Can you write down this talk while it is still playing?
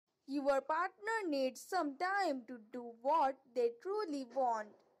Your partner needs some time to do what they truly want.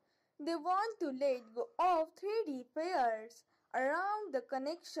 They want to let go of 3D fears around the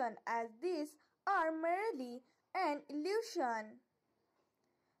connection, as these are merely an illusion.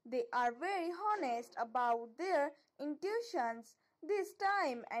 They are very honest about their intuitions this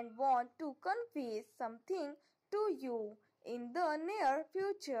time and want to confess something to you in the near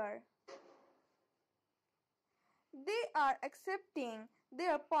future. They are accepting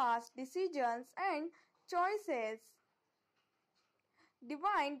their past decisions and choices.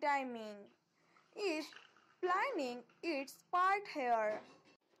 Divine timing is planning its part here.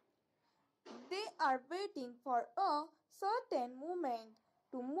 They are waiting for a certain moment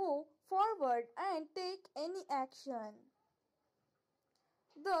to move forward and take any action.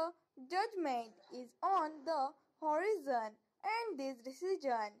 The judgment is on the horizon, and this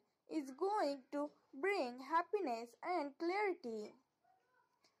decision is going to bring happiness and clarity.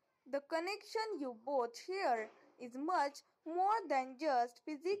 The connection you both share is much more than just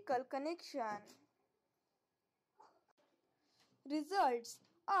physical connection. Results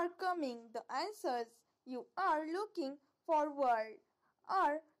are coming. The answers you are looking forward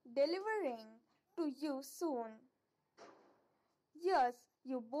are delivering to you soon. Yes,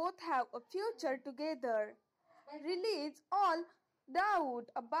 you both have a future together. Release all doubt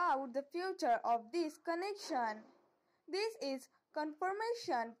about the future of this connection. This is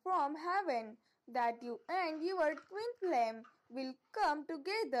confirmation from heaven that you and your twin flame will come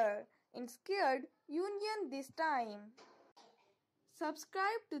together in scared union this time.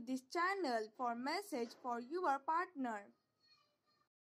 Subscribe to this channel for message for your partner.